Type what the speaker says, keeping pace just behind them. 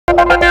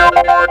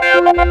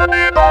Welcome to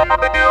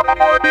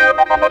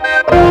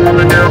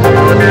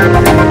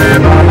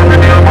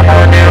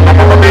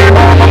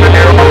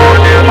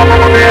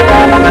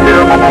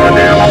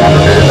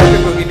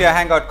India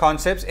Hangout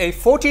Concepts. A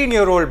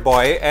 14-year-old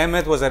boy,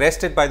 Ahmed, was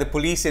arrested by the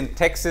police in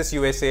Texas,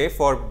 USA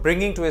for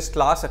bringing to his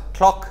class a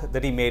clock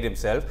that he made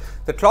himself.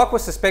 The clock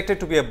was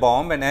suspected to be a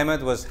bomb and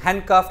Ahmed was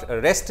handcuffed,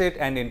 arrested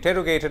and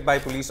interrogated by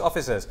police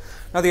officers.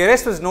 Now, the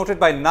arrest was noted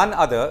by none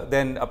other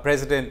than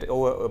President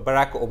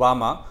Barack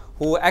Obama,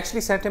 who actually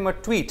sent him a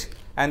tweet.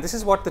 And this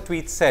is what the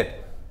tweet said.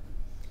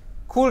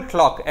 "Cool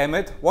clock,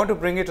 Ahmed. Want to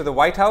bring it to the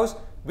White House?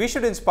 We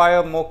should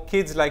inspire more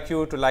kids like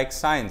you to like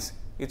science.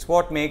 It's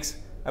what makes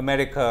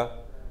America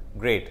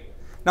great."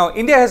 Now,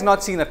 India has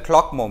not seen a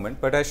clock moment,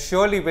 but has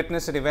surely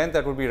witnessed an event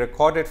that would be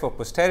recorded for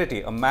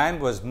posterity. A man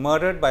was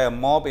murdered by a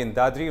mob in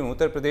Dadri in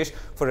Uttar Pradesh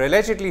for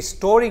allegedly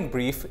storing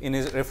brief in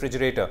his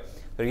refrigerator.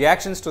 The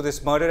reactions to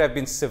this murder have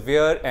been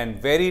severe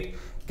and varied.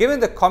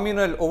 Given the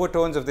communal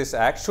overtones of this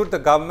act, should the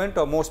government,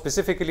 or more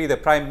specifically the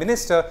Prime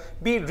Minister,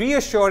 be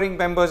reassuring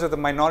members of the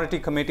Minority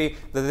Committee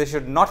that they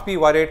should not be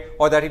worried,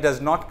 or that he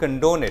does not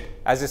condone it,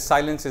 as his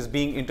silence is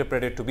being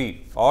interpreted to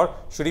be? Or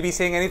should he be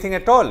saying anything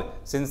at all,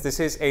 since this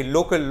is a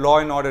local law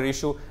and order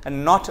issue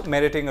and not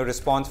meriting a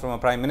response from a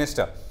Prime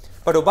Minister?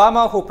 But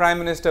Obama, who Prime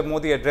Minister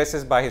Modi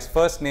addresses by his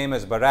first name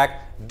as Barack,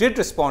 did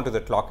respond to the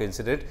clock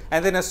incident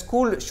and then a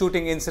school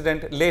shooting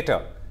incident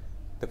later.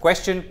 The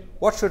question,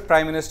 what should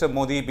Prime Minister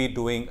Modi be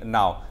doing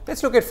now?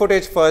 Let's look at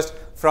footage first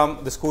from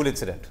the school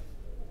incident.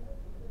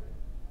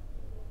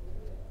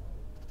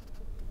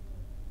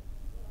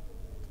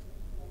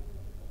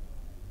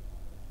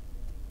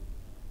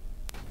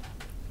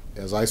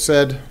 As I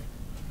said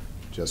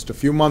just a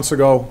few months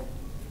ago,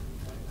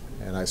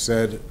 and I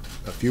said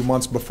a few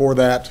months before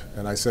that,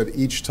 and I said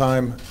each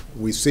time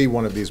we see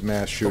one of these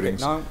mass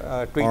shootings,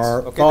 our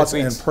thoughts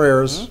and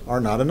prayers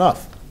are not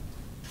enough.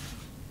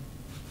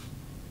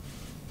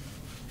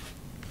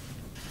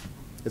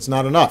 It's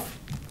not enough.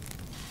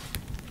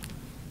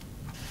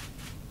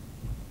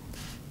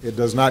 It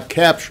does not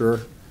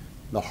capture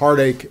the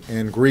heartache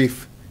and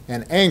grief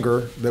and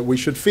anger that we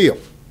should feel.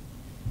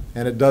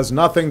 And it does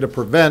nothing to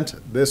prevent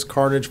this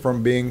carnage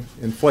from being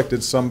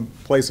inflicted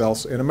someplace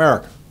else in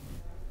America.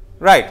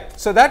 Right.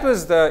 So that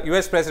was the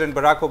US President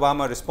Barack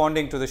Obama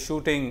responding to the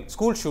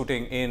school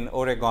shooting in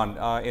Oregon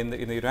in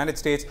the United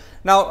States.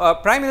 Now,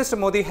 Prime Minister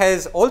Modi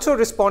has also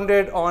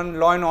responded on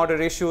law and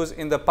order issues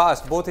in the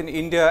past, both in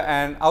India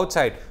and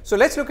outside. So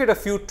let's look at a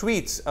few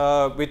tweets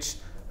which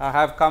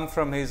have come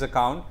from his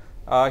account.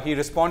 He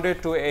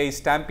responded to a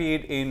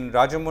stampede in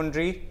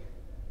Rajamundry.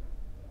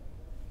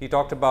 He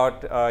talked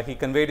about, he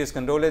conveyed his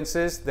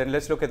condolences. Then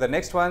let's look at the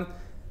next one.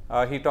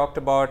 He talked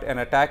about an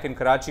attack in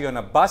Karachi on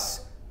a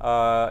bus,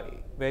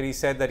 where he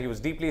said that he was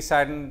deeply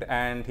saddened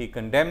and he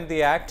condemned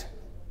the act.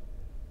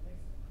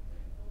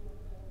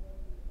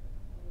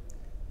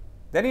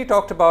 Then he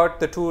talked about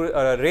the two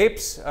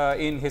rapes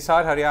in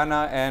Hisar,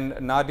 Haryana and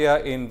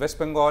Nadia in West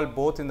Bengal,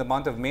 both in the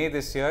month of May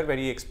this year, where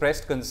he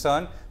expressed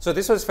concern. So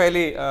this was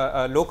fairly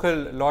local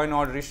law and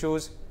order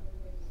issues.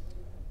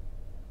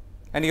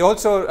 And he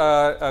also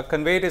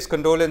conveyed his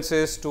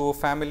condolences to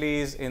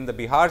families in the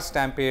Bihar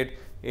stampede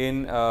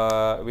in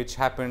which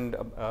happened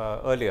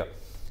earlier.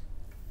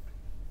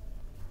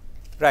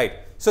 Right.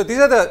 So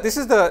this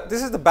is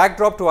the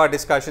backdrop to our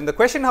discussion. The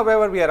question,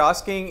 however, we are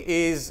asking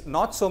is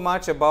not so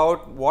much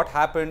about what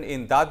happened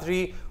in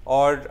Dadri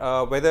or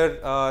whether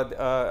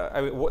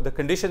the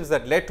conditions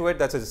that led to it.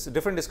 That's a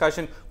different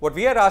discussion. What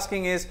we are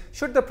asking is,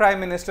 should the Prime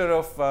Minister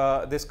of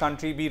this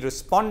country be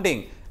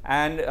responding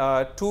and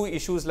to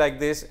issues like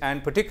this,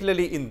 and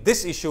particularly in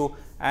this issue,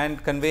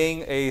 and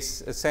conveying a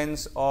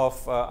sense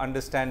of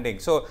understanding?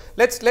 So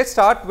let's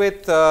start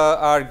with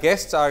our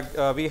guests.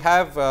 We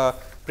have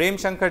Prem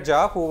Shankar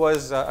Jha, who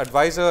was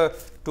advisor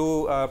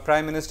to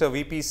Prime Minister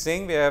VP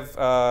Singh. We have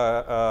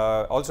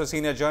also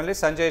senior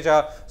journalist Sanjay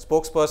Jha,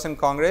 spokesperson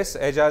Congress,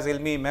 Ejaz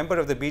Ilmi, member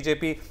of the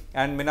BJP,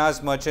 and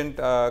Minaz Merchant,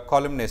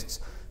 columnists.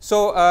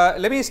 So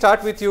let me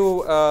start with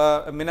you,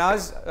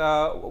 Minaz.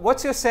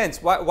 What's your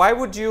sense? Why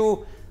would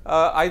you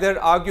either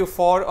argue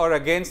for or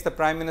against the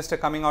Prime Minister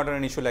coming out on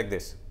an issue like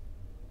this?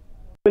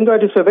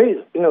 It's a very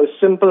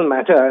simple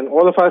matter, and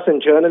all of us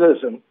in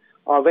journalism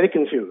are very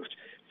confused.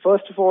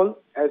 First of all,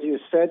 as you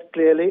said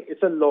clearly,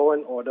 it's a law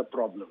and order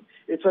problem.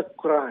 It's a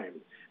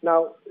crime.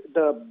 Now,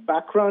 the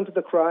background to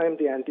the crime,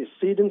 the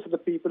antecedents of the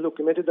people who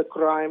committed the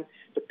crime,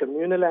 the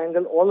communal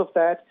angle, all of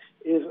that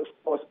is, of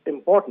course,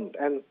 important,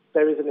 and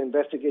there is an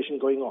investigation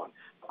going on.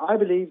 I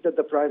believe that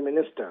the Prime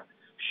Minister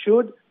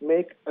should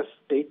make a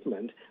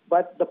statement,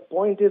 but the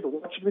point is,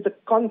 what should be the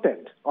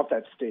content of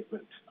that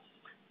statement?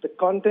 The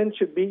content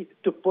should be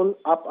to pull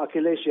up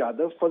Akhilesh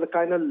Yadav for the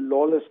kind of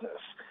lawlessness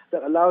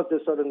that allows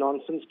this sort of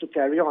nonsense to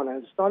carry on.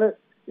 And it's not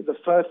the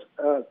first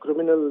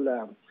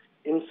criminal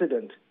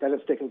incident that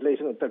has taken place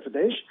in Uttar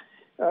Pradesh.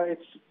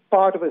 It's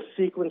part of a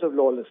sequence of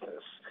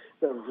lawlessness.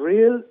 The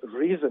real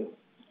reason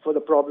for the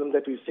problem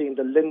that we've seen,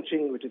 the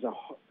lynching, which is an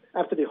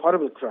absolutely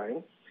horrible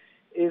crime,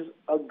 is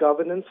a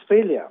governance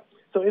failure.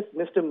 So if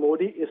Mr.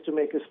 Modi is to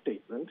make a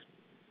statement,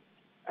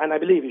 and I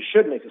believe he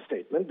should make a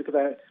statement, because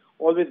I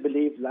always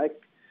believe,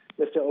 like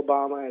Mr.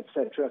 Obama,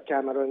 etc.,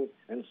 Cameron,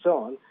 and so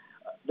on,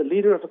 the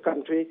leader of a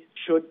country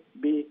should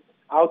be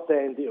out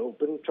there in the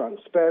open,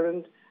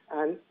 transparent,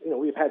 and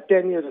we've had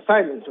 10 years of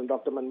silence from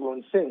Dr.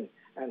 Manmohan Singh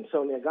and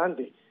Sonia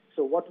Gandhi.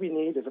 So what we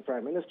need is a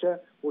Prime Minister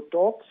who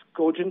talks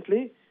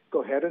cogently,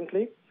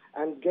 coherently,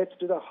 and gets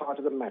to the heart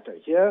of the matter.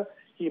 Here,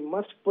 he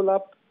must pull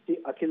up the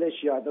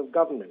Akhilesh Yadav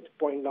government,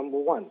 point number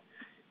one,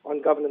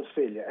 on governance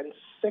failure. And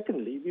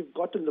secondly, we've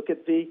got to look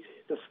at the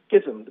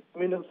schism, the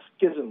communal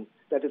schism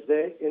that is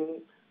there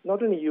in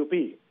not only UP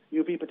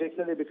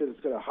particularly because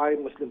it's got a high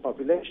Muslim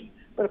population,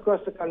 but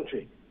across the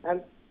country.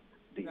 And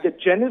the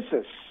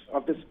genesis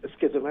of this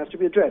schism has to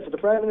be addressed. So the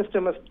Prime Minister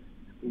must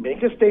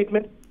make a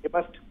statement. He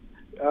must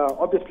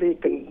obviously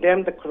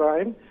condemn the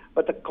crime,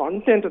 but the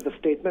content of the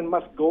statement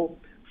must go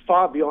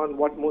far beyond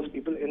what most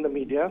people in the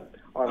media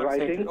are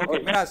writing. Okay,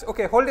 Minhas,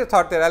 okay, hold your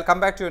thought there. I'll come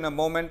back to you in a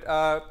moment.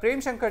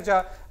 Prem Shankar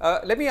Jha,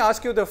 let me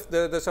ask you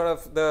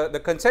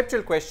the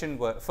conceptual question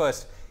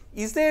first.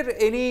 Is there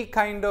any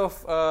kind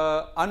of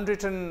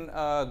unwritten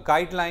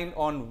guideline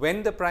on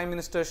when the Prime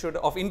Minister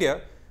of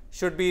India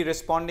should be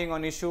responding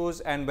on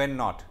issues and when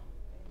not?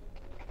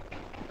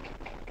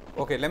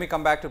 Okay, let me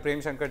come back to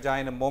Prem Shankar Jha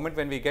in a moment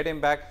when we get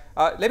him back.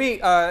 Let me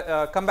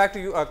come to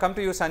you,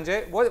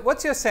 Sanjay.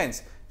 What's your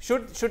sense?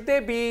 Should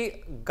there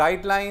be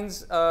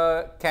guidelines?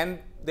 Can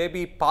there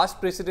be past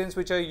precedents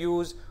which are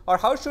used, or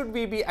how should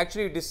we be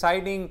actually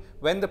deciding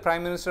when the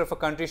Prime Minister of a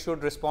country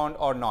should respond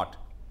or not?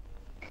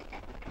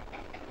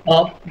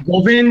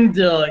 Govind,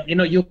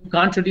 you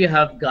can't really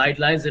have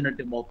guidelines in a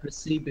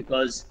democracy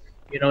because,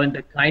 in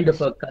the kind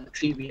of a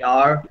country we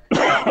are, there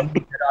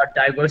are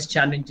diverse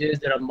challenges,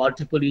 there are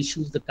multiple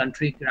issues the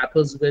country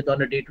grapples with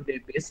on a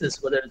day-to-day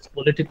basis, whether it's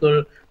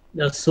political,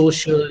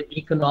 social,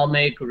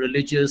 economic,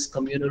 religious,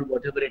 communal,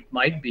 whatever it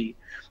might be.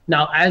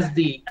 Now, as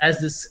the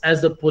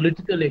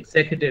political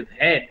executive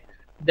head,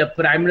 the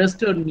Prime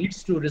Minister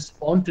needs to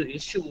respond to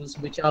issues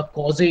which are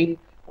causing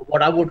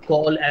what I would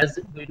call as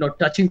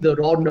touching the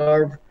raw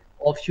nerve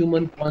of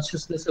human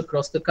consciousness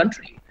across the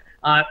country.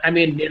 I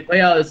mean,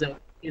 Nirbhaya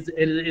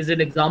is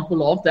an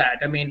example of that.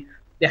 I mean,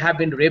 there have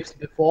been rapes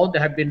before,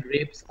 there have been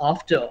rapes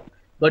after,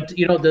 but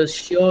the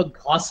sheer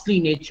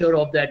ghastly nature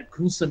of that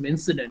gruesome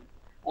incident,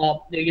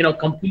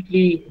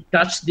 completely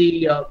touched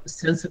the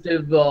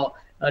sensitive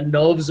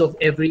nerves of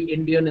every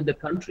Indian in the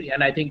country,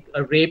 and I think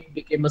a rape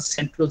became a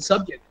central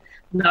subject.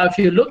 Now, if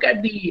you look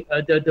at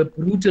the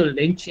brutal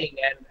lynching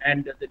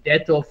and the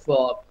death of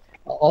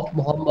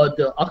Muhammad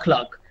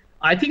Akhlaq,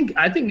 I think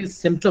it's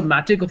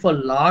symptomatic of a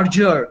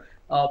larger,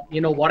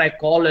 what I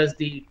call as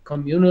the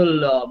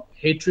communal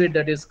hatred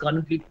that is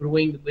currently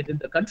brewing within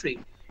the country.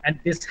 And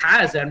this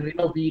has, and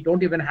we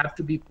don't even have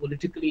to be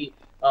politically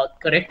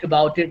correct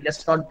about it.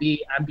 Let's not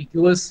be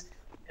ambiguous.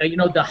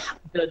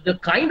 The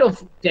kind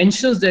of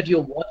tensions that you're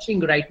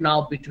watching right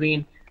now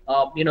between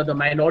the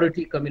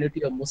minority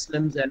community of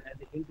Muslims and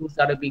the Hindus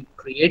that are being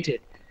created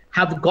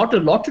have got a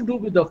lot to do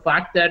with the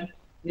fact that,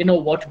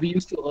 what we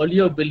used to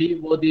earlier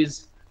believe were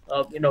these,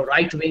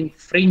 right-wing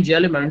fringe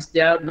elements, they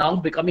are now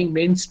becoming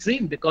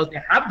mainstream because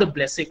they have the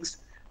blessings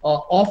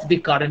of the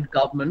current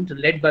government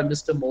led by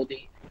Mr.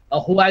 Modi,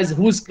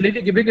 who's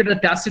clearly giving it a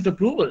tacit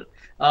approval.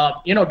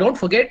 Don't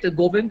forget,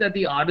 Govind, that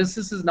the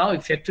RSS is now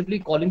effectively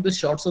calling the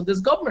shots of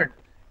this government.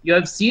 You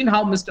have seen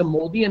how Mr.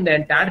 Modi and the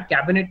entire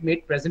cabinet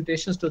made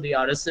presentations to the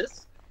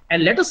RSS.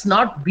 And let us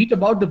not beat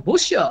about the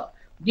bush here.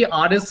 The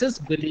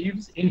RSS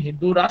believes in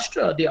Hindu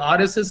Rashtra. The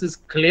RSS is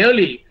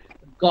clearly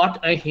got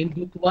a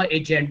Hindutva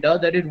agenda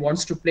that it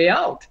wants to play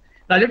out.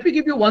 Now, let me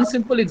give you one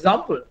simple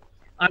example.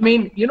 I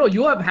mean,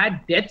 you have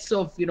had deaths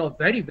of,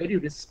 very, very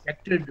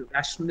respected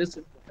rationalists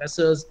and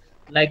professors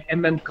like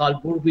M.M.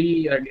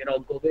 Kalburgi and,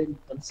 Govind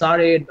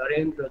Pansare,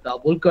 Narendra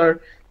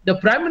Dabholkar. The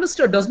Prime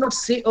Minister does not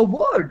say a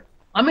word.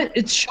 I mean,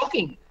 it's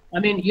shocking. I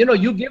mean,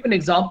 you gave an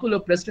example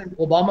of President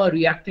Obama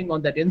reacting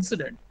on that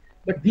incident.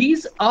 But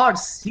these are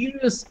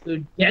serious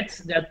deaths,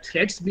 that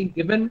threats being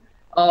given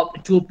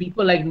to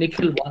people like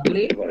Nikhil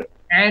Wadle.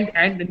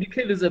 And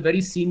Nikhil is a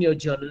very senior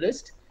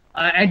journalist.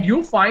 And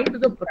you find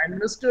that the Prime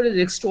Minister is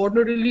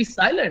extraordinarily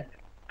silent.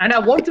 And I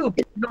want to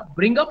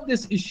bring up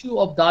this issue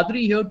of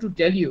Dadri here to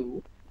tell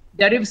you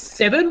that if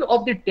 7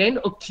 of the 10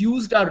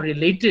 accused are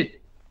related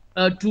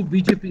to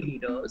BJP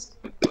leaders,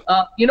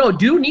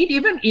 do you need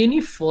even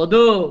any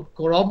further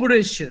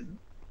corroboration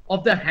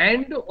of the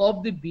hand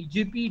of the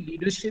BJP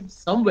leadership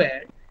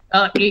somewhere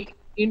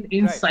in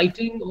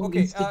inciting or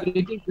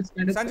instigating this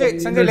kind of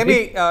Sanjay, let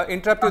me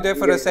interrupt you there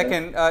for a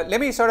second.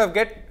 Let me sort of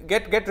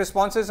get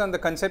responses on the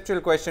conceptual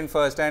question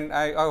first, and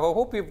I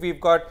hope we've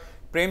got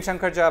Prem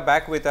Shankar Jha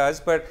back with us.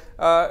 But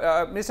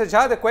Mr.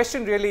 Jha, the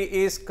question really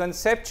is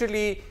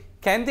conceptually,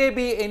 can there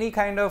be any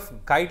kind of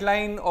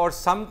guideline or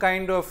some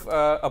kind of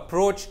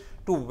approach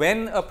to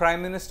when a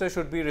Prime Minister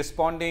should be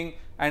responding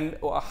and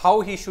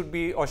how he should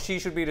be or she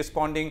should be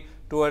responding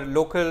to a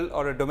local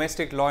or a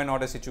domestic law and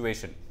order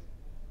situation?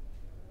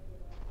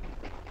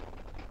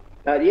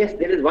 Yes,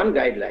 there is one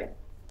guideline.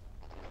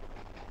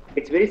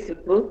 It's very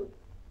simple.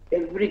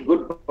 every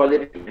good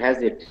politician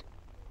has it,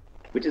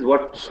 which is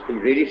what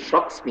really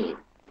shocks me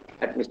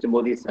at Mr.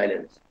 Modi's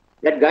silence.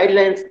 That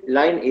guidelines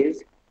line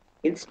is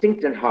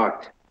instinct and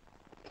heart.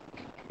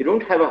 You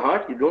don't have a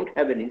heart, you don't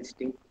have an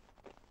instinct,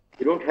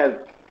 you don't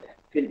have,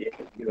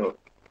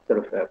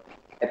 sort of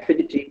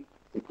affinity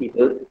with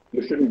people,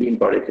 you shouldn't be in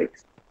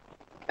politics.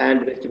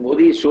 And Mr.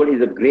 Modi has shown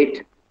he's a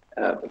great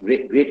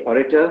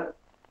orator,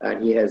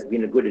 and he has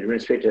been a good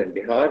administrator in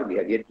Bihar. We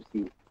have yet to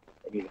see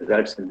any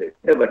results in the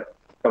but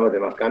some of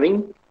them are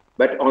coming.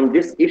 But on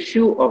this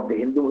issue of the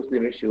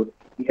Hindu-Muslim issue,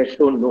 he has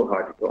shown no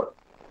heart at all.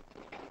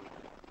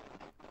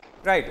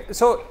 Right.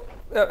 So,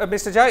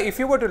 Mr. Jha, if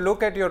you were to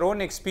look at your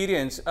own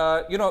experience,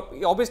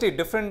 obviously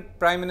different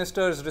prime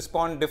ministers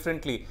respond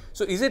differently.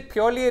 So, is it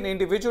purely an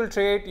individual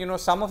trait?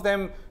 Some of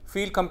them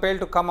feel compelled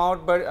to come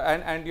out,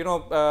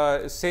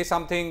 but say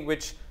something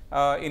which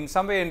in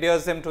some way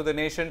endears them to the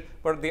nation,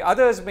 but the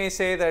others may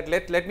say that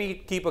let me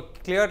keep a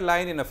clear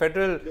line in a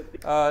federal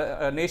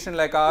nation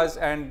like ours,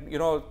 and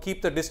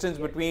keep the distance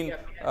between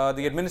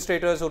the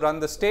administrators who run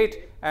the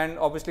state and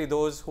obviously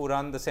those who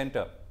run the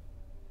center.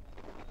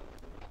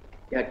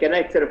 Yeah, can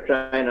I sort of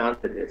try and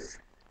answer this?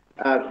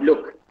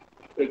 Look,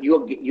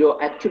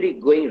 you're actually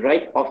going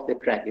right off the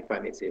track, if I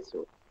may say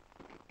so.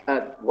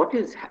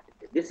 What's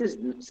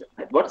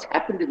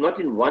happened is not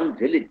in one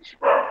village.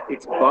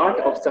 It's part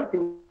of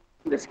something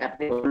that's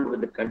happening all over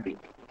the country.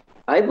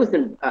 I was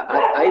in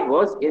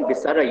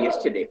Bisara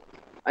yesterday.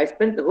 I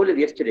spent the whole of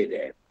yesterday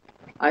there.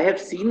 I have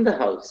seen the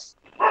house.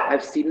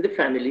 I've seen the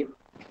family.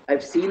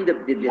 I've seen the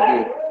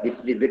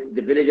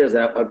villagers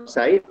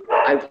outside.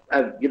 I've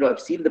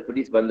seen the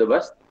police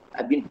bandobast.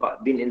 I've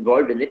been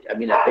involved in it. I've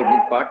been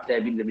part.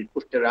 I've been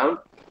pushed around.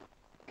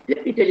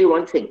 Let me tell you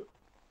one thing.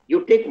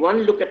 You take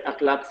one look at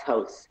Akhlaq's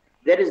house.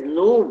 There is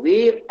no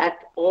way at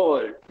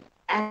all,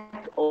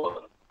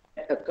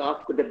 a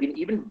calf could have been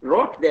even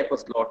brought there for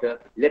slaughter,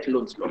 let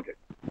alone slaughtered.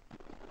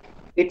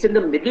 It's in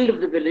the middle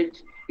of the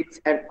village. It's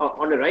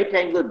on a right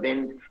angle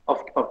bend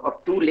of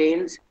 2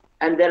 lanes,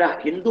 and there are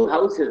Hindu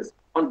houses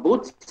on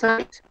both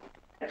sides,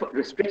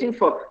 stretching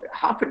for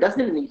half a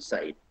dozen on each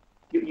side.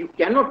 You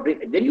cannot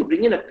bring. Then you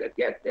bring in a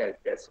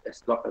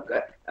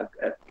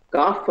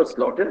calf for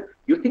slaughter.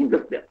 You think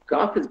the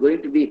calf is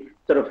going to be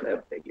sort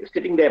of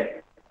sitting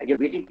there and you're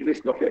waiting to be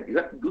slaughtered. You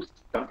have to do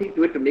something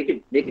to it to make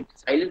it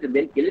silent and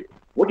then kill it.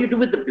 What do you do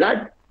with the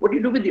blood? What do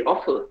you do with the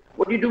offal?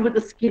 What do you do with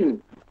the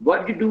skin?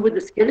 What do you do with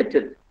the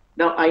skeleton?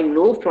 Now, I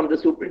know from the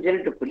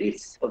superintendent of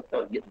police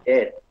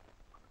there,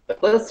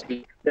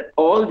 firstly, that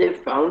all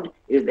they've found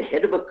is the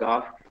head of a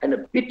calf and a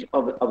bit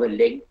of a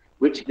leg,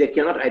 which they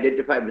cannot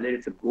identify whether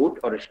it's a goat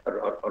or a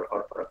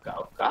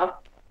calf,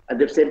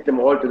 and they've sent them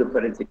all to the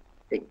forensic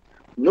thing.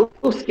 No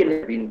skin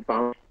has been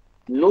found.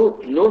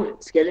 No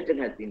skeleton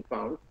has been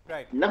found.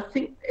 Right.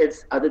 Nothing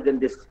else other than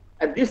this.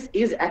 And this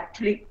is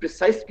actually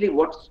precisely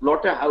what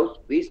slaughterhouse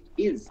waste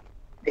is.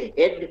 The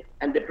head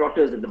and the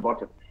trotters at the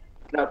bottom.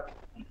 Now,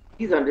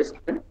 please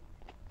understand,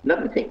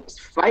 another thing,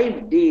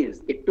 5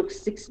 days, it took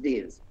 6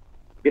 days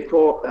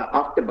before,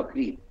 after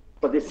Bakrid,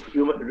 for this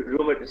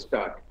rumor to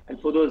start, and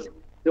for those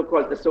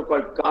the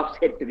so-called calf's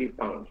head to be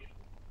found.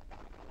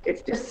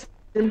 It's just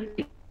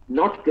simply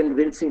not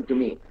convincing to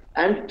me.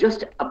 And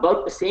just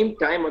about the same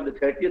time, on the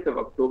 30th of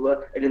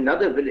October, in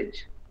another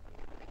village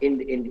in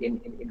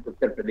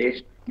Uttar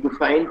Pradesh, you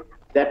find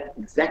that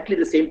exactly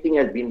the same thing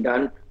has been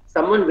done.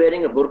 Someone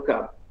wearing a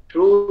burqa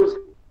throws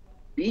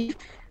beef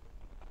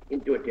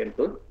into a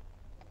temple,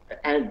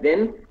 and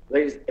then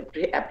when he's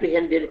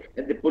apprehended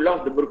and they pull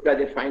off the burqa,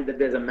 they find that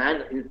there's a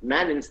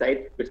man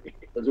inside,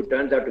 who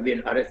turns out to be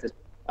an RSS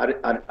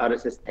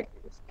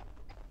activist.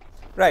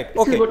 Right.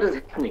 This okay. is what is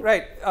happening.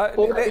 Right.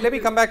 Let me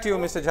come back to you,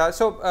 Mr. Jha.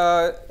 So,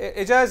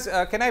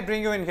 Ijaz, can I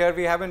bring you in here?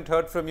 We haven't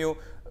heard from you.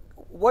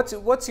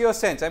 What's your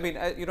sense? I mean,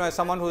 as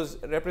someone who's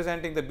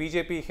representing the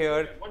BJP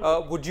here,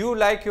 would you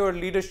like your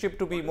leadership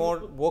to be more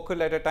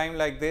vocal at a time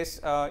like this?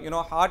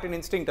 Heart and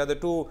instinct are the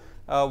two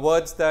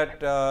words that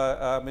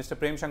Mr.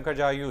 Prem Shankar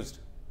Jha used.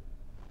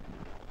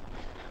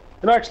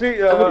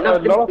 Actually, I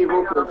would love to be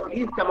vocal.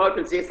 Please come out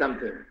and say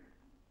something.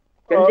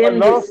 Condemn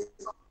this.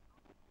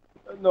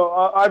 No,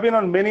 I've been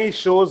on many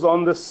shows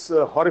on this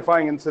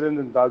horrifying incident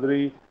in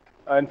Dadri.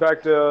 In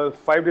fact,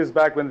 5 days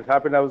back when it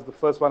happened, I was the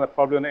first one,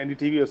 probably on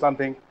NDTV or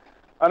something.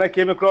 And I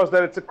came across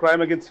that it's a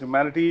crime against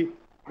humanity.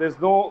 There's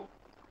no,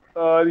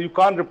 you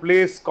can't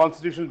replace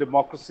constitutional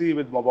democracy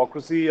with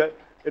mobocracy.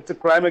 It's a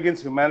crime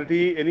against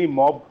humanity. Any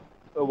mob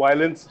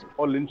violence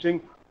or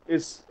lynching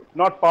is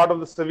not part of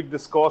the civic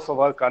discourse of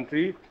our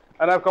country.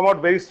 And I've come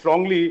out very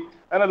strongly.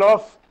 And a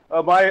lot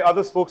of my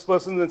other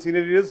spokespersons and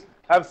senior leaders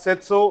have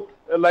said so,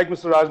 like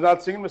Mr.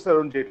 Rajnath Singh and Mr.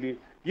 Arun Jaitley.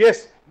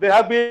 Yes, there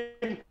have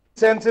been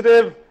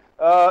sensitive,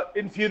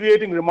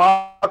 infuriating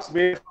remarks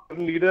made by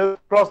leaders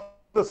across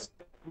the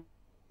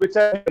which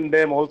I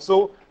condemn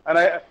also.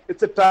 And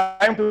it's a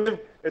time to live.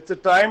 It's a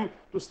time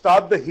to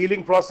start the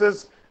healing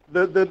process.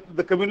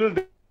 The communal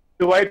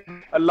divide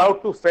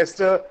allowed to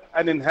fester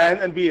and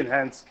enhance and be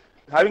enhanced.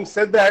 Having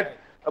said that,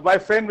 my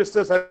friend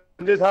Mr.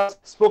 House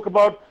spoke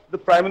about the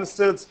Prime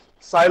Minister's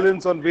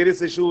silence on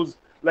various issues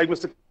like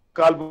Mr.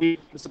 Kalburi,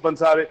 Mr.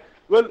 Pansare.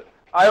 Well,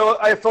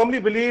 I firmly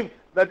believe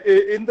that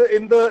in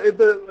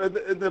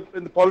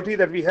the polity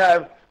that we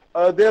have,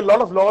 there are a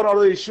lot of law and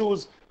order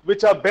issues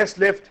which are best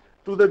left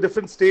to the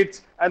different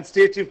states and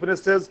state chief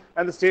ministers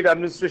and the state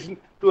administration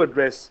to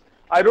address.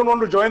 I don't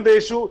want to join the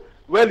issue.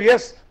 Well,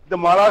 yes, the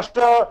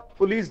Maharashtra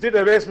police did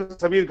arrest Mr.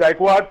 Samir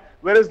Gaikwad,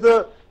 whereas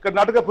the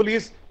Karnataka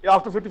police,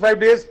 after 55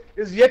 days,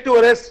 is yet to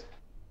arrest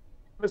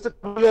Mr.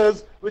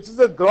 Kabilers, which is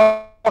a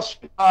gross.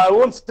 I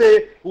won't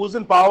say who's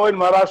in power in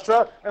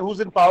Maharashtra and who's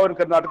in power in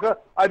Karnataka.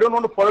 I don't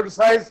want to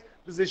politicize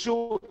this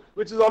issue,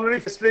 which is already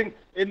festering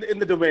in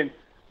the domain.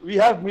 We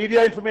have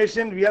media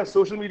information, we have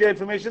social media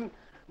information.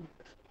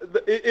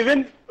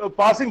 Even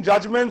passing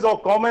judgments or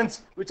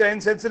comments which are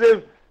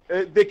insensitive,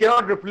 they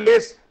cannot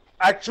replace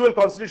actual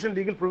constitutional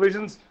legal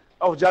provisions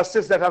of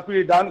justice that have to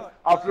be done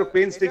after a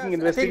painstaking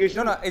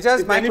investigation.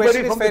 Ijaz, my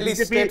question is fairly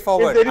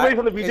straightforward. If anybody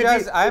from the BJP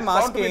Ijaz, I am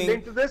asking,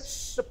 linked to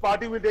this, the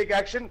party will take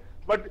action.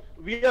 But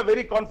we are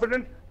very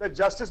confident that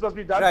justice must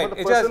be done for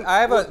the person I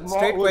have a who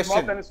straight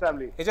question. And his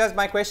family. Ijaz,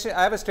 my question,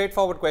 I have a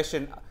straightforward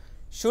question.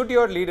 Should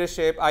your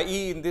leadership,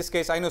 i.e. in this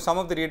case, I know some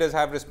of the readers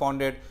have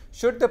responded,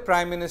 should the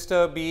Prime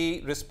Minister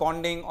be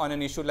responding on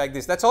an issue like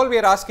this? That's all we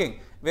are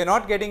asking. We're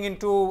not getting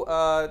into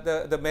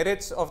the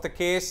merits of the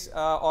case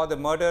or the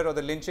murder or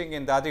the lynching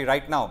in Dadri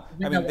right now.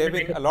 I mean, there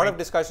have been a lot of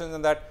discussions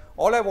on that.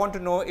 All I want to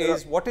know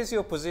is what is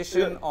your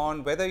position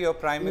on whether your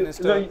Prime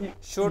Minister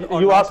should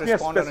or not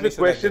respond on an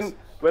issue like this?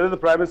 Whether the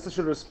Prime Minister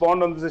should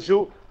respond on this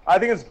issue. I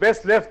think it's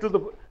best left to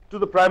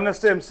the Prime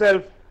Minister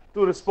himself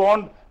to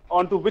respond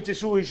onto which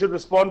issue he should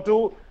respond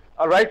to.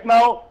 Right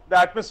now, the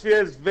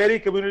atmosphere is very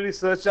communally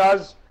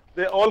surcharged.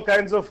 There are all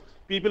kinds of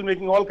people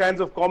making all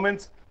kinds of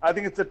comments. I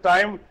think it's a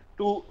time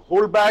to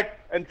hold back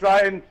and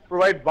try and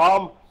provide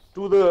balm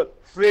to the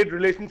frayed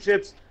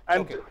relationships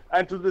and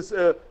to this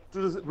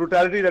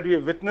brutality that we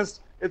have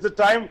witnessed. It's a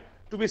time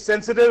to be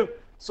sensitive.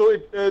 So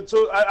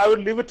I would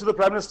leave it to the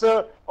Prime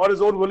Minister or his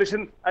own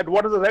volition at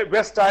what is the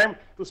best time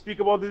to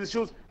speak about these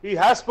issues. He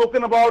has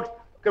spoken about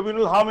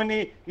communal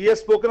harmony. He has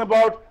spoken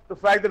about the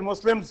fact that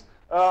Muslims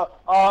are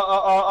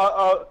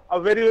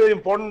very, very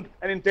important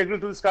and integral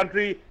to this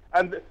country,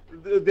 and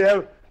they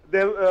have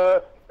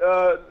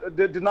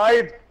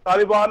denied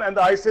Taliban and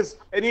the ISIS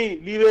any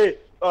leeway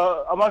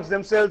amongst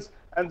themselves,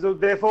 and so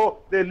therefore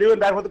they live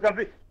and die for the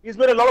country. He's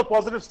made a lot of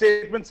positive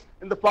statements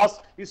in the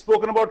past. He's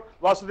spoken about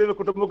Vasudeva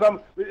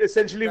Kutumbakam, which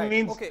essentially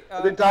means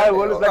the entire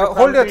world is like a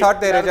family. Hold your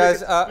thought there,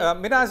 Ijaz.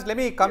 Minhas, let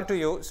me come to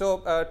you.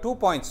 So, 2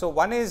 points. So,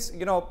 one is,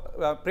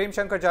 Prem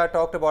Shankar Jha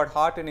talked about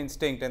heart and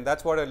instinct, and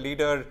that's what a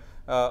leader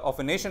of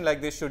a nation like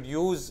this should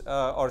use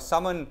or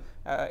summon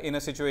in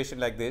a situation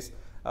like this.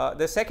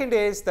 The second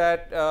is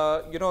that,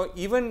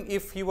 even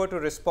if he were to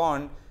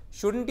respond,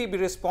 shouldn't he be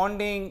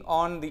responding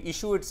on the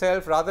issue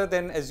itself rather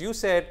than, as you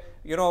said,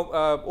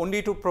 only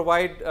to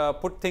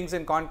put things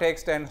in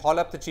context and haul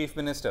up the Chief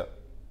Minister?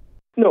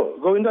 No,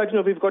 Govinda,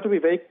 we've got to be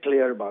very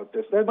clear about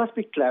this. There must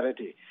be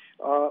clarity.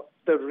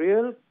 The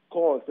real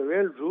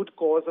root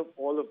cause of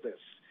all of this,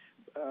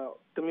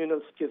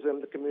 communal schism,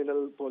 the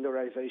communal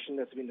polarization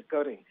that's been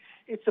occurring,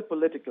 it's a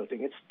political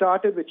thing. It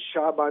started with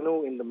Shah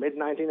Banu in the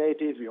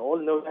mid-1980s. We all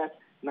know that,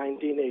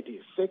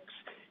 1986.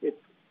 It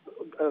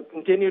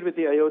continued with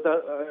the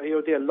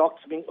Ayodhya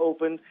locks being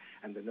opened,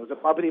 and then there was the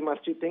Babri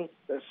Masjid thing.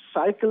 The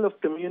cycle of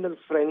communal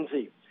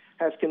frenzy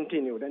has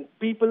continued, and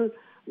people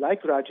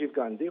like Rajiv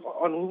Gandhi,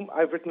 on whom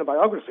I've written a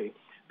biography,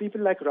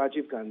 people like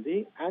Rajiv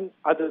Gandhi and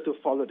others who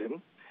followed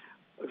him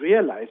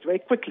realized very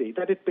quickly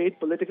that it paid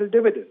political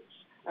dividends,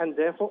 and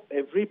therefore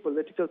every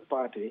political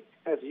party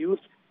has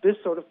used this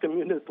sort of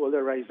communal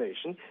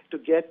polarization to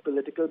get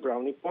political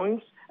brownie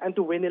points and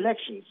to win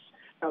elections.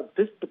 Now,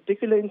 this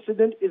particular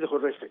incident is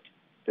horrific.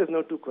 There's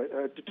no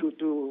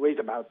two ways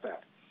about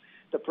that.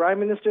 The Prime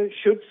Minister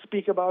should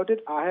speak about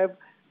it. I have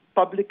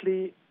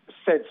publicly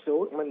said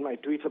so in my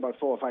tweets about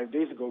 4 or 5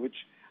 days ago,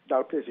 which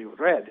doubtless you've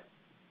read,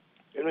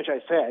 in which I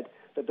said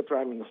that the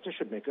Prime Minister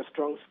should make a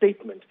strong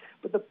statement.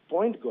 But the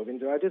point,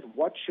 Govindraj, is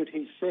what should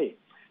he say?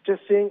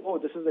 Just saying, oh,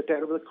 this is a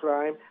terrible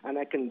crime and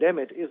I condemn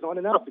it is not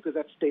enough, because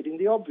that's stating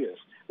the obvious.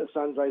 The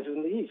sun rises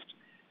in the east.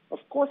 Of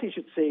course he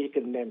should say he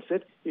condemns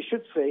it. He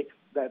should say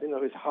that,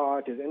 his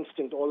heart, his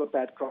instinct, all of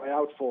that cry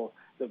out for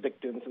the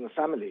victims and the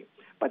family.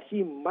 But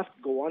he must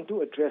go on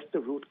to address the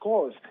root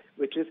cause,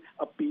 which is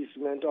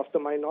appeasement of the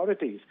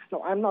minorities.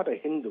 Now, I'm not a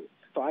Hindu,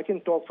 so I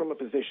can talk from a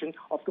position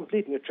of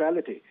complete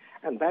neutrality.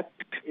 And that,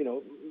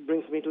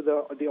 brings me to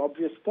the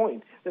obvious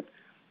point that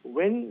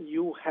when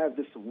you have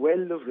this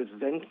well of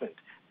resentment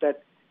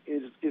that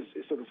is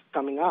sort of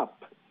coming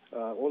up,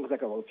 almost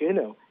like a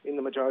volcano in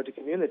the majority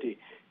community,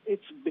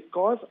 it's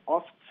because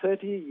of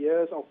 30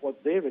 years of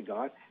what they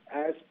regard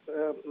as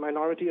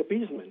minority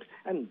appeasement.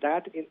 And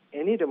that in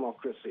any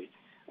democracy,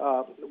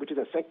 which is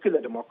a secular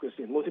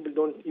democracy, and most people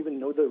don't even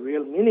know the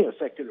real meaning of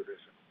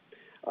secularism,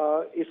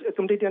 is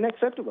completely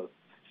unacceptable.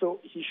 So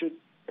he should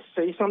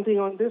say something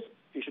on this.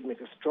 He should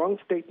make a strong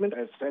statement.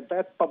 I've said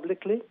that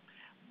publicly.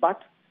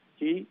 But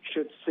he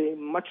should say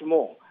much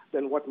more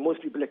than what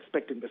most people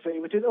expect him to say,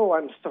 which is, oh,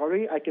 I'm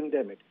sorry, I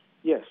condemn it.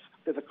 Yes,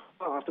 there's a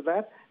comma after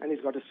that, and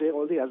he's got to say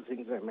all the other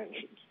things I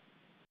mentioned.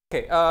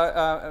 Okay,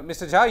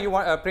 Mr.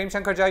 Jha, Prem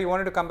Shankar Jha, you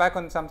wanted to come back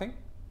on something?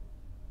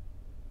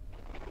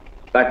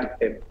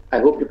 But I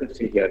hope you can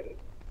still hear me.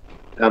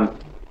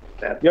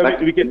 Yeah,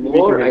 we can. The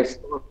more I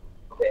saw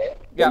there,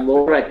 the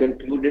more I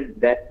concluded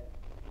that.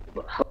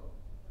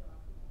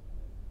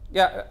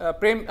 Yeah,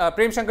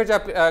 Prem Shankar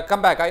Jha,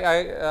 come back.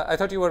 I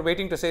thought you were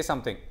waiting to say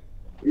something.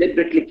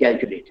 Deliberately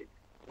calculated.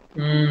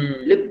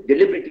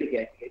 Deliberately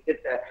calculated.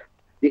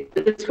 The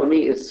evidence for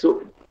me is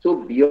so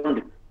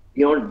beyond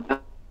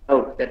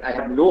doubt that I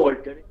have no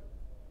alternative.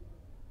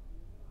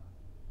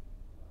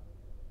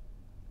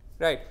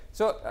 Right.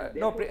 So,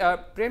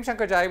 Prem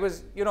Shankar Jha, I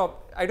was,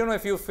 I don't know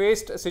if you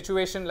faced a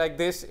situation like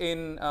this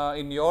in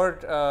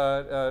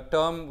your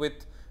term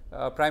with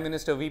Prime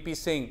Minister VP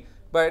Singh,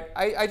 but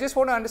I just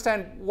want to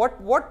understand what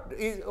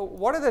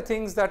are the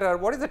things that are,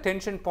 what is the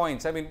tension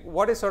points? I mean,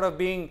 what is sort of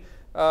being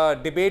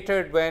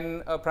debated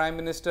when a Prime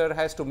Minister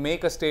has to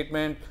make a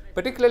statement,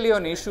 particularly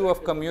on issue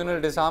of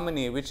communal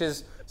disharmony, which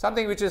is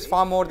something which is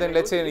far more than,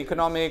 let's say, an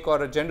economic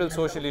or a general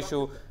social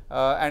issue,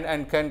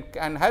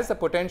 and has the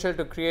potential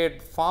to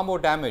create far more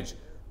damage.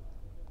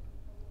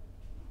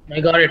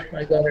 I got it.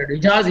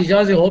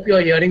 Ijaz, I hope you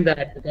are hearing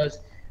that, because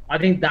I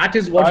think that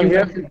is what you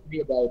want to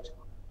be about.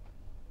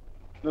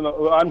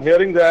 No, I'm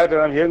hearing that,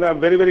 and I'm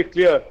very, very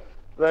clear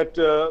that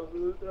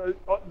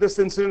this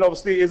incident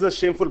obviously is a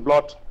shameful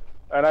blot.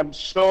 And I'm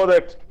sure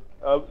that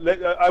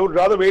I would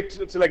rather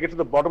wait till I get to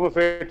the bottom of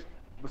it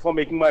before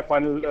making my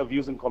final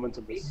views and comments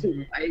on this.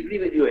 I agree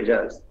with you,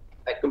 Ijaz.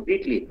 I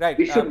completely. Right.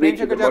 We should wait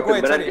to the bottom. Go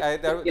ahead. Sorry,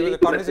 there was a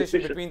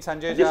conversation between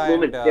Sanjay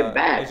Jha and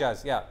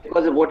Ijaz. Yeah.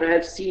 Because of what I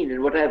have seen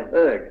and what I have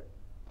heard.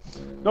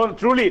 No,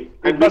 truly,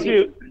 it must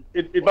be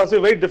a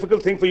very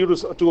difficult thing for you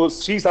to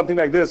see something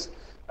like this,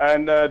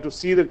 and to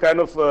see the kind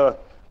of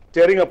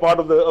tearing apart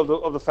of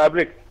the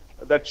fabric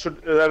that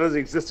has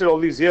existed all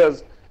these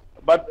years.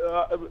 But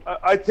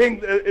I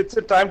think it's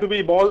a time to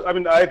be more, I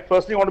mean, I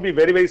personally want to be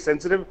very, very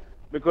sensitive,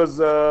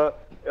 because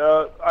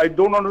I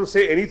don't want to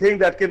say anything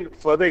that can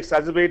further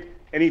exacerbate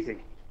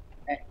anything.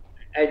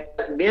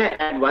 May I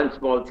add one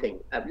small thing?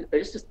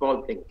 Just a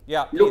small thing.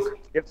 Yeah, look,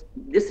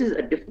 this is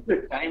a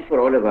difficult time for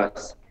all of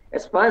us.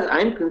 As far as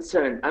I'm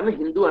concerned, I'm a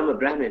Hindu, I'm a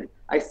Brahmin.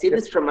 I say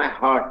this from my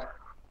heart.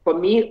 For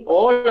me,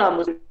 all our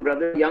Muslim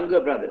brothers, younger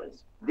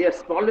brothers, they are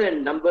smaller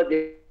in number,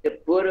 they're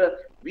poorer.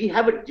 We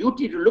have a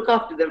duty to look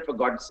after them, for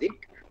God's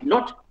sake,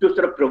 not to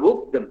sort of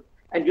provoke them.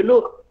 And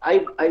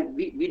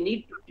we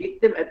need to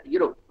take them at,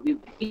 we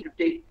need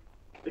to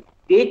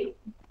take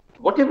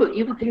whatever,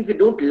 even things we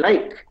don't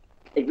like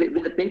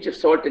with a pinch of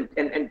salt,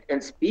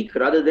 and speak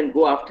rather than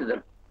go after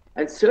them.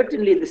 And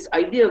certainly this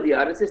idea of the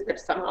RSS that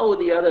somehow or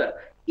the other,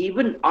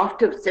 even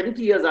after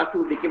 70 years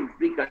after we became a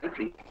free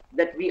country,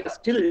 that we are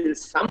still in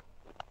some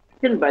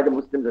by the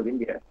Muslims of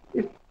India,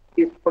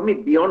 is for me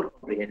beyond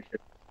comprehension.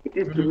 It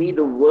is to me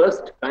the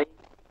worst kind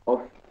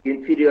of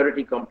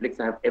inferiority complex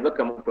I have ever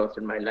come across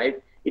in my life.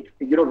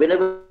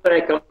 Whenever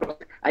I come across,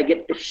 I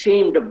get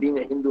ashamed of being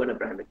a Hindu and a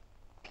Brahmin.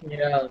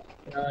 Yeah,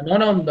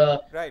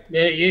 right.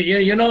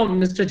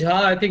 Mr. Jha,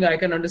 I think I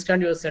can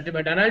understand your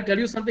sentiment, and I'll tell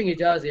you something,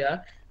 Ijaz.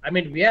 Yeah, I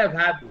mean, we have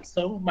had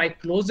some of my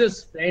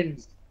closest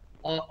friends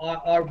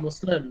are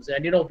Muslims,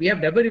 and we have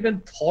never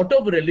even thought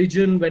of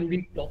religion when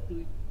we talk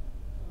to.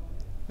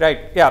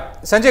 Right. Yeah.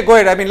 Sanjay, go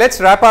ahead. I mean, let's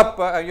wrap up.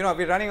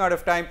 We're running out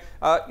of time.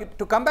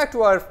 To come back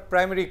to our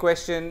primary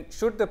question,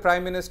 should the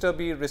Prime Minister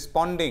be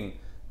responding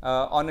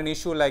on an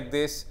issue like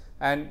this?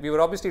 And we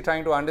were obviously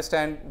trying to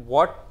understand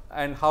what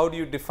and how do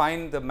you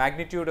define the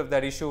magnitude of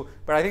that issue.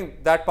 But I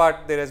think that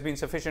part, there has been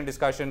sufficient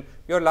discussion.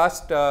 Your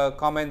last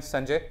comments,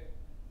 Sanjay?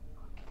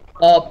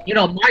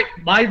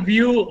 My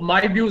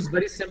view is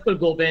very simple,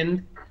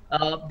 Govind,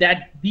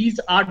 that these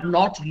are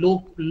not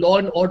law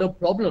and order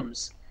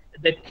problems.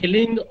 The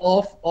killing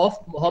of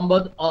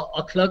Muhammad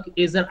Akhlaq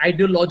is an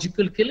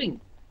ideological killing.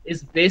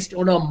 Is based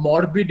on a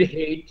morbid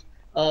hate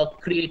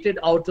created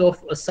out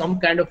of some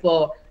kind of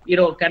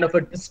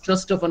a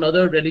distrust of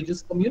another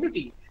religious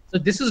community. So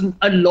this is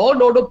a law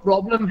and order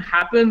problem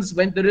happens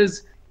when there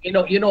is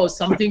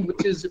something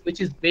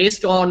which is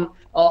based on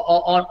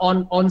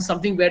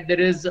something where there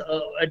is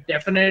a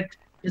definite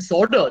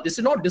disorder. This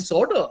is not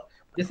disorder.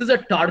 This is a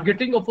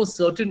targeting of a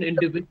certain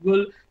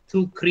individual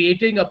through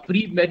creating a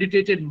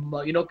premeditated,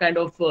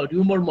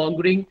 rumor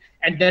mongering,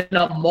 and then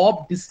a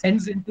mob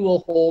descends into a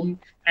home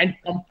and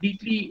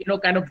completely,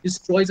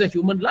 destroys a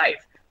human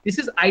life. This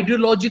is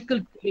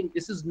ideological killing.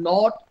 This is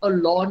not a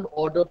law and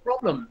order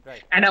problem.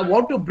 Right. And I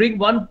want to bring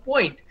one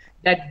point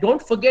that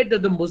don't forget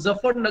that the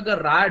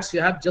Muzaffarnagar riots,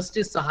 you have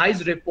Justice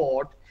Sahai's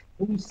report,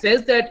 who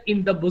says that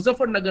in the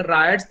Muzaffarnagar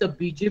riots, the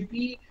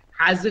BJP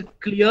has a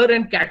clear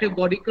and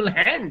categorical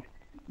hand.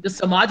 The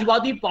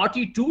Samajwadi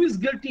Party too is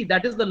guilty.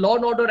 That is the law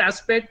and order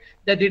aspect,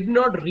 that they did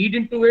not read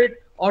into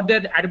it, or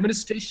that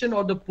administration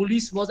or the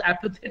police was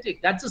apathetic.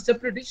 That's a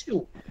separate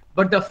issue.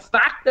 But the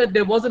fact that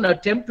there was an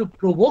attempt to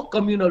provoke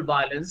communal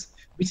violence,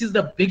 which is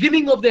the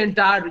beginning of the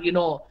entire,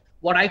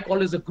 what I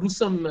call as a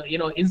gruesome,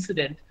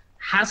 incident,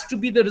 has to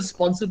be the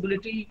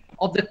responsibility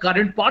of the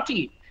current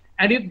party.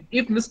 And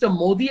if Mr.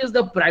 Modi as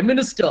the Prime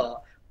Minister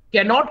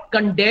cannot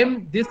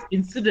condemn this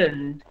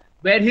incident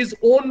where his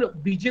own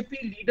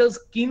BJP leaders'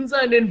 kins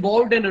are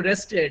involved and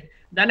arrested,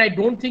 then I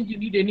don't think you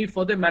need any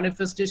further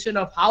manifestation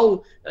of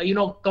how,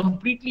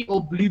 completely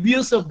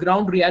oblivious of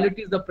ground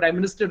realities the Prime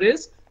Minister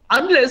is,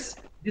 unless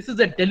this is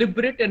a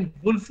deliberate and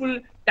willful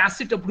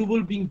tacit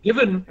approval being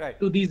given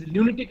to these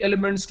lunatic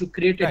elements to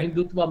create a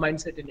Hindutva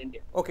mindset in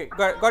India. Okay,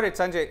 got it,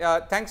 Sanjay.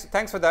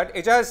 Thanks for that.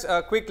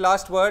 Ijaz, quick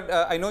last word.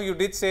 I know you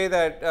did say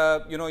that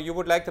you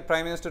would like the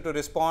Prime Minister to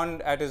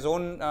respond at his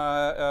own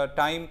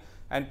time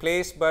and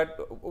place,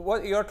 but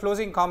what your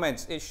closing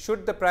comments is?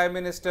 Should the Prime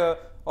Minister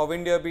of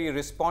India be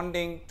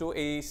responding to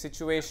a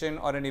situation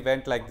or an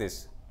event like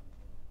this?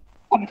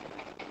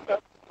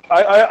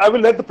 I will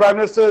let the Prime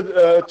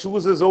Minister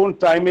choose his own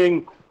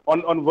timing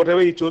on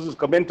whatever he chooses to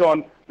comment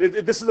on.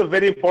 This is a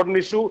very important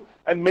issue,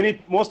 and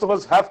most of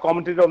us have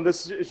commented on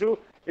this issue,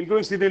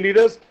 including senior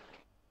leaders.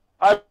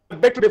 I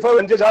beg to differ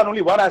with Sanjay on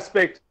only one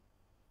aspect.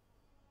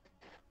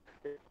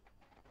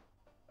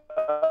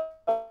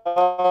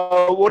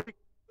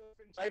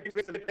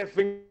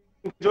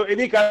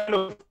 Any kind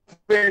of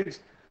fringe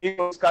in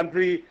this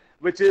country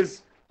which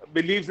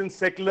believes in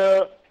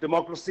secular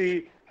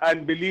democracy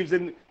and believes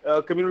in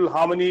communal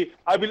harmony.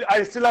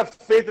 I still have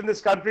faith in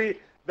this country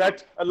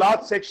that a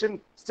large section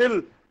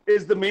still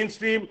is the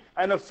mainstream,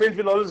 and a fringe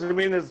will always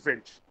remain as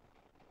fringe.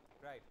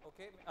 Right.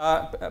 Okay.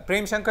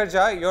 Prem Shankar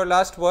Jha, your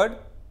last word.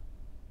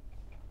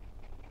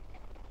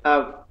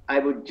 I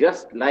would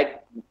just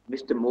like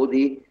Mr.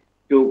 Modi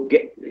to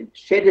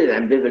shed his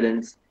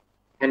ambivalence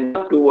and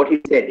not do what he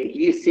said.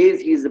 He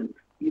says he's a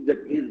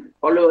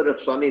follower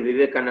of Swami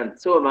Vivekananda.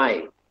 So am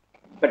I.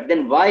 But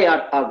then why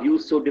are our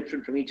views so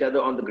different from each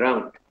other on the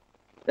ground?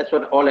 That's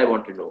all I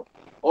want to know.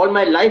 All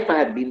my life I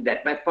have been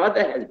that. My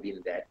father has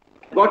been that.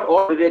 I got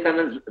all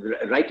Vivekananda's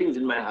writings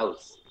in my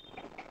house.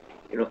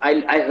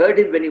 I heard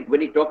him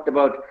when he talked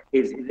about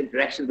his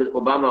interactions with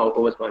Obama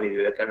over Swami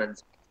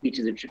Vivekananda's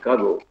speeches in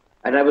Chicago.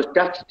 And I was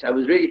touched. I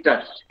was really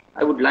touched.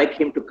 I would like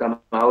him to come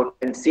out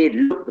and say,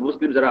 look, the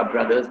Muslims are our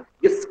brothers.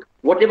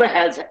 Whatever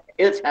else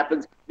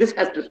happens, this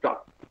has to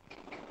stop.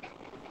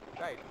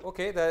 Right.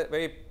 Okay. The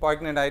very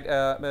poignant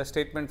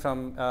statement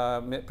from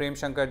Prem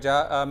Shankar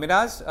Jha.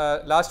 Minaz,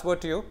 last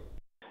word to you.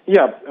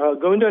 Yeah,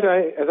 Govinda,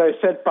 as I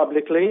said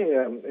publicly,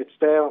 it's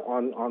there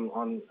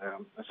on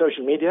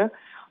social media.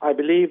 I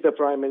believe the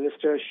Prime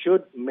Minister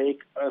should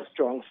make a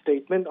strong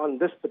statement on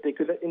this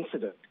particular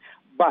incident.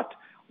 But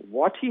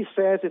what he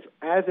says is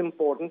as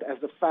important as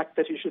the fact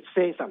that he should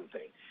say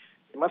something.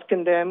 He must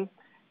condemn,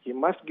 he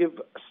must give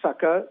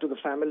succor to the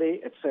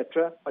family,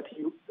 etc. But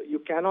you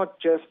cannot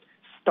just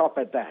stop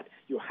at that.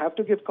 You have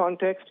to give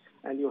context,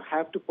 and you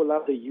have to pull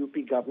out the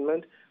UP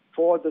government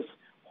for this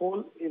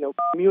whole,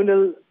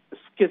 communal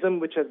schism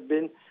which has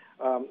been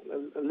a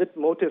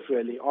leitmotif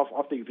really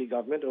of the UP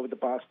government over the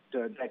past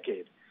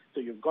decade. So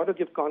you've got to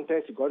give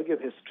context, you've got to give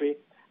history,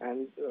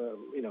 and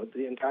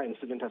the entire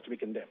incident has to be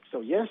condemned.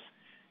 So yes,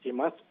 he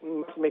must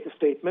make a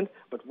statement,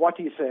 but what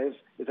he says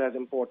is as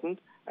important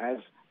as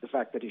the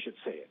fact that he should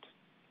say it.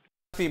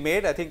 Be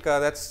made. I think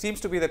that seems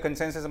to be the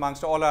consensus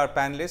amongst all our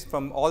panelists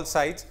from all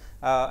sides,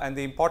 and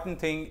the important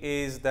thing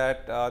is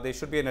that there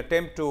should be an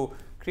attempt to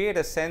create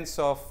a sense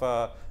of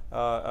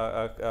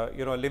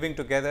living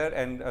together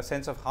and a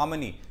sense of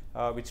harmony,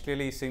 which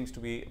clearly seems to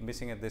be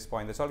missing at this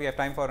point. That's all we have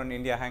time for on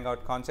India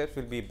Hangout Concepts.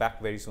 We'll be back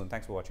very soon.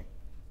 Thanks for watching.